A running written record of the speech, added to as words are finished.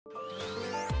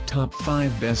Top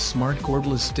 5 Best Smart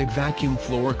Cordless Stick Vacuum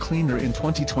Floor Cleaner in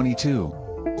 2022.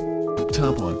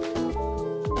 Top 1.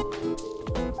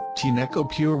 Tineco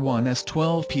Pure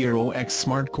 1S12 PROX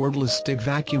Smart Cordless Stick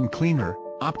Vacuum Cleaner,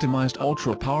 optimized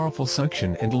ultra-powerful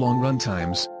suction and long run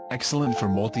times, excellent for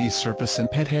multi-surface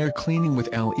and pet hair cleaning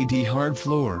with LED hard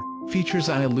floor, features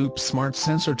iLoop smart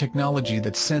sensor technology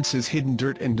that senses hidden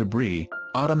dirt and debris,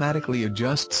 automatically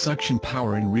adjusts suction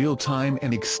power in real time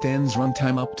and extends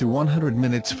runtime up to 100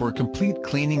 minutes for complete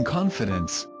cleaning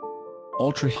confidence.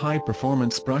 Ultra-high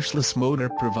performance brushless motor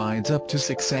provides up to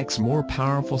 6x more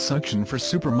powerful suction for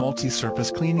super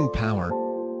multi-surface cleaning power.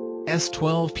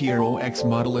 S12 PROX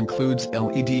model includes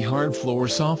LED hard floor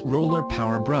soft roller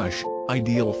power brush,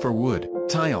 ideal for wood,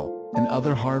 tile, and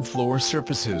other hard floor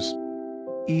surfaces.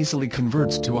 Easily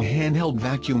converts to a handheld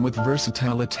vacuum with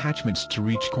versatile attachments to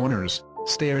reach corners,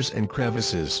 stairs and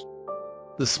crevices.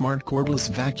 The smart cordless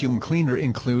vacuum cleaner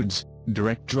includes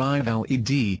direct drive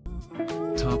LED.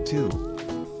 Top 2.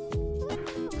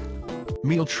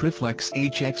 Miele Triflex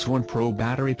HX1 Pro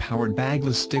battery-powered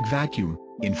bagless stick vacuum,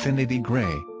 Infinity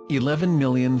Gray,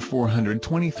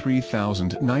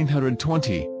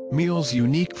 11,423,920, Miele's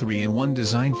unique 3-in-1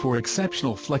 design for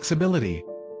exceptional flexibility.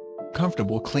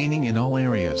 Comfortable cleaning in all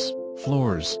areas,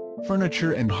 floors,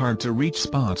 furniture and hard-to-reach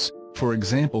spots, for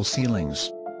example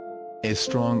ceilings. As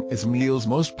strong as Miele's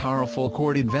most powerful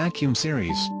corded vacuum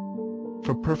series.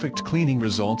 For perfect cleaning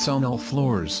results on all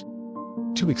floors.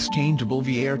 2 exchangeable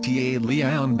VRTA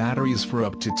Li-ion batteries for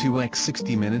up to 2x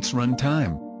 60 minutes run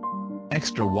time.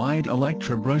 Extra wide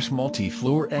Electra Brush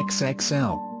Multi-Floor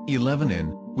XXL,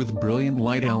 11-in, with brilliant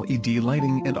light LED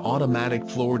lighting and automatic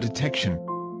floor detection.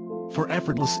 For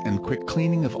effortless and quick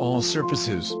cleaning of all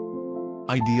surfaces.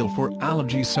 Ideal for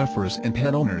allergy sufferers and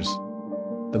pet owners.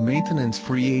 The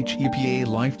maintenance-free HEPA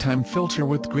lifetime filter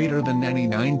with greater than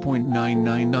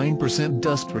 99.999%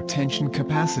 dust retention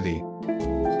capacity.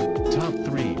 Top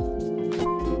 3.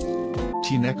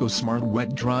 Tineco Smart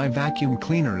Wet Dry Vacuum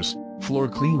Cleaners, Floor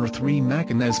Cleaner 3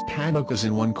 Macanez Padocas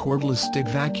in 1 Cordless Stick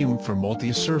Vacuum for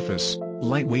multi-surface,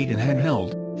 lightweight and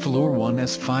handheld, Floor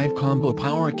 1S5 Combo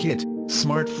Power Kit,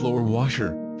 Smart Floor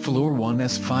Washer. Floor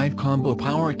 1S5 Combo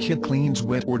Power Kit cleans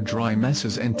wet or dry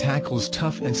messes and tackles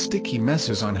tough and sticky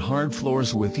messes on hard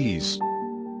floors with ease.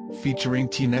 Featuring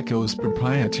Tineco's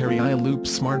proprietary iLoop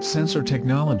smart sensor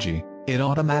technology, it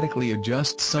automatically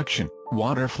adjusts suction,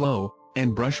 water flow,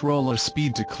 and brush roller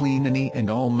speed to clean any and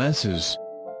all messes.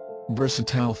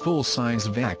 Versatile full-size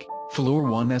vac, Floor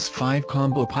 1S5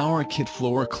 Combo Power Kit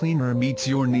Floor Cleaner meets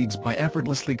your needs by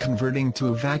effortlessly converting to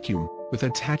a vacuum, with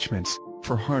attachments,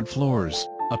 for hard floors,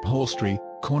 upholstery,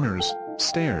 corners,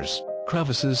 stairs,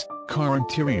 crevices, car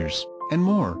interiors, and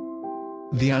more.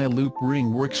 The iLoop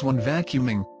ring works when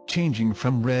vacuuming, changing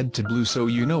from red to blue so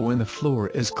you know when the floor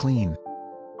is clean.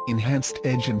 Enhanced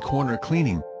edge and corner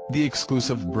cleaning, the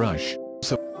exclusive brush.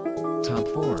 Top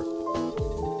 4.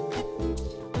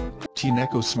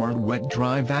 Tineco Smart Wet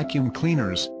Dry Vacuum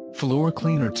Cleaners, Floor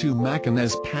Cleaner 2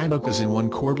 Macanez Padocas in 1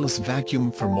 Cordless Vacuum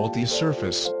for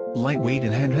multi-surface, lightweight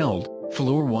and handheld,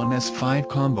 Floor 1S5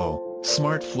 Combo,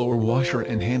 Smart Floor Washer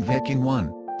and Hand Vac in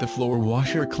 1. The floor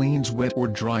washer cleans wet or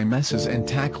dry messes and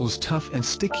tackles tough and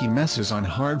sticky messes on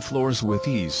hard floors with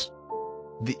ease.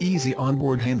 The easy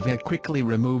onboard hand vac quickly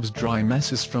removes dry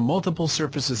messes from multiple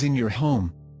surfaces in your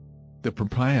home. The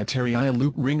proprietary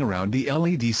iLoop ring around the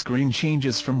LED screen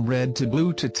changes from red to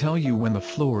blue to tell you when the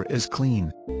floor is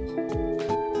clean.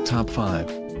 Top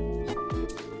 5.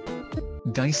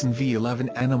 Dyson V11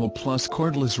 Animal Plus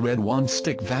Cordless Red Wand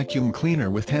Stick Vacuum Cleaner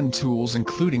with hand tools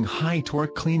including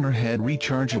high-torque cleaner head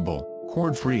rechargeable,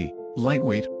 cord-free,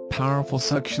 lightweight, powerful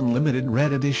suction limited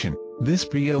red edition. This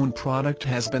pre-owned product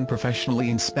has been professionally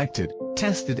inspected,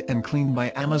 tested and cleaned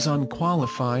by Amazon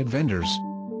qualified vendors.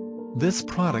 This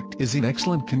product is in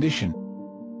excellent condition.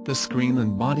 The screen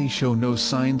and body show no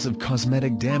signs of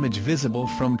cosmetic damage visible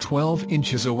from 12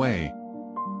 inches away.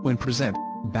 When present,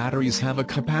 batteries have a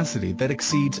capacity that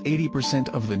exceeds 80%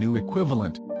 of the new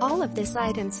equivalent. All of these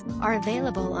items are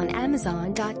available on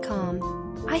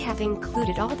Amazon.com. I have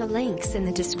included all the links in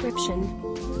the description.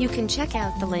 You can check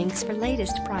out the links for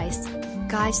latest price.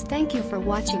 Guys, thank you for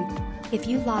watching. If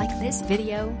you like this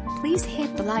video, please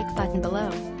hit the like button below.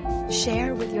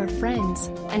 Share with your friends,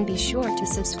 and be sure to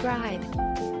subscribe.